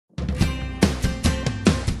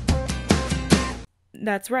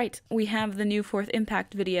That's right. We have the new Fourth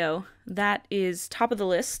Impact video. That is top of the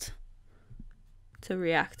list to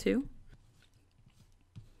react to.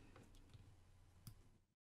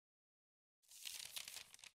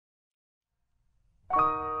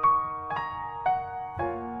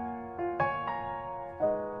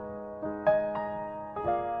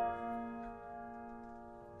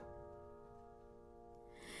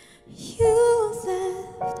 You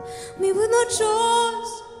left me with no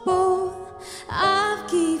choice, boy. I've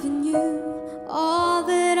given you all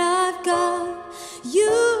that I've got.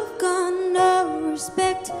 You've got no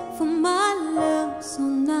respect for my love, so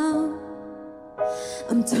now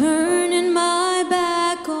I'm turning my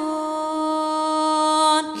back on.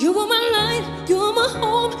 You are my light, you are my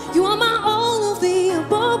home, you are my all of the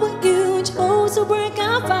above, but you chose to break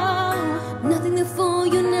our vow. Nothing there for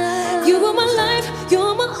you now. You are my life, you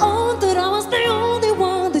are my own, that I was the only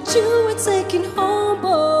one that you were taking home,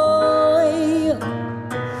 boy.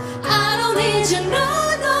 I don't need you,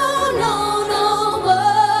 no, no, no, no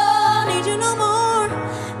more. Need you no more,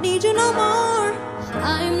 need you no more.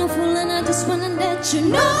 I'm no fool and I just wanna let you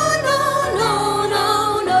know, no, no,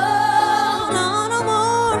 no, no, no, no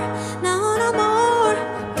more, no, no more.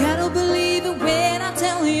 Gotta believe it when I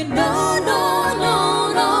tell you, no, no,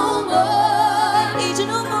 no, no more. Need you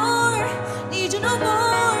no more, need you no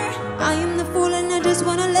more. I am the fool and I just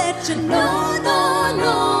wanna let you know, no,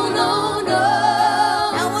 no, no, no.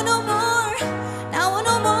 Now I know more, now I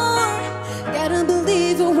know more. Gotta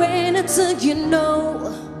believe it when I tell you no.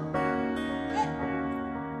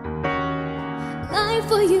 Life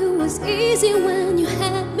for you was easy when you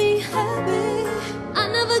had me happy. I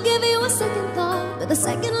never gave you a second thought, but the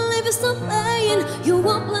second I leave you stop playing, you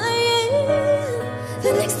were playing.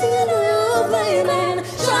 The next thing I know you're playing,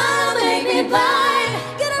 trying to make me blind.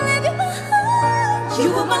 Gotta leave you behind. You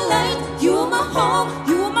were my light, you were my home,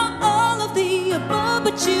 you were my all of the above,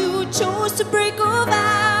 but you chose to break a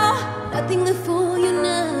vow. Nothing left for you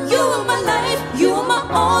now. You were my life, you were my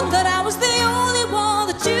own, that I was the only one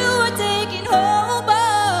that you were taking home, but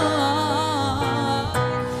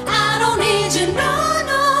I don't need you, no,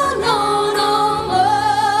 no, no, no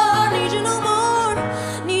more. Need you no more,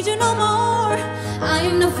 need you no more. I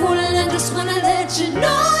am no fool and I just wanna let you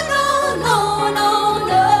know, no, no, no,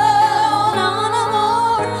 no, no, no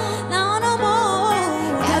more, no, no more.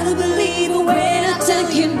 Gotta believe it when I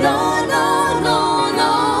tell you, no, no, no,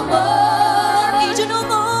 no more. Need you no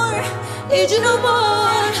more, need you no more.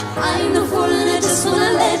 I am no fool and I just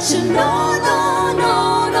wanna let you know, no,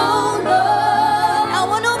 no, no, no. I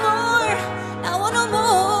want no more, I want no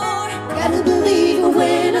more. Gotta believe it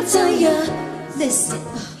when I tell you. Listen,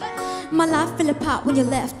 my life fell apart when you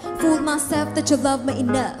left. Fooled myself that you loved me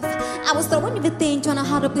enough. I was throwing everything, trying to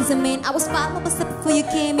hard to please a man. I was fine with myself before you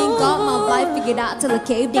came in. Got my life figured out till I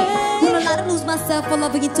caved in. When I let to lose myself for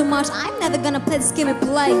loving you too much, I'm never gonna play this game and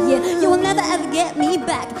play. Yeah, you will never ever get me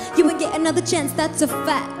back. You will get another chance, that's a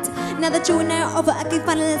fact. Now that you are now over, I can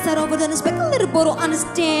finally start over. Don't expect a little boy to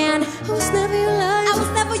understand. I was never your life, I was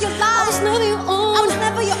never your life, I was never your own, I was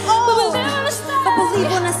never your own. But we'll never stop. But believe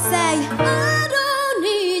when I say I don't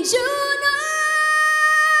need you now.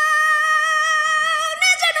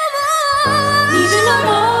 Need you no more, need you no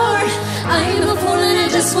more. I ain't no fool and I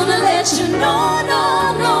just wanna let you know,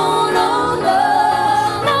 no, no, no, no,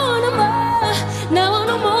 no, no more, no,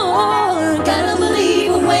 no more. Gotta believe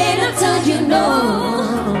it when I tell you no.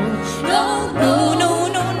 No, no, no,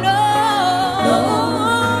 no, no,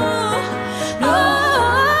 no,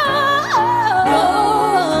 no,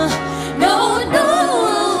 no, no.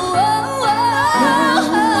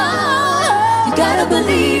 You gotta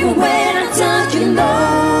believe it when I tell you no.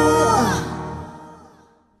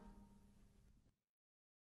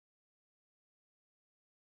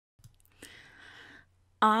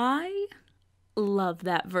 I love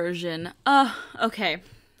that version. Okay.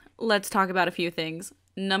 Let's talk about a few things.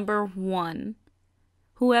 Number one,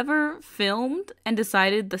 whoever filmed and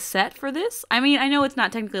decided the set for this, I mean, I know it's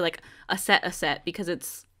not technically like a set because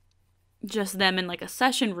it's just them in like a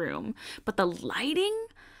session room, but the lighting,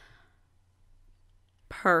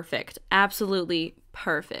 perfect. Absolutely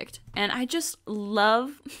perfect. And I just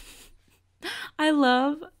love, I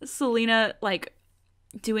love Selena like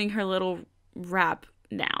doing her little rap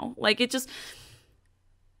now. Like it's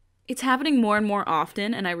happening more and more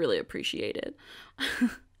often, and I really appreciate it.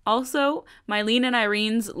 Also, Mylene and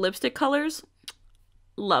Irene's lipstick colors,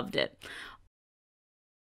 loved it.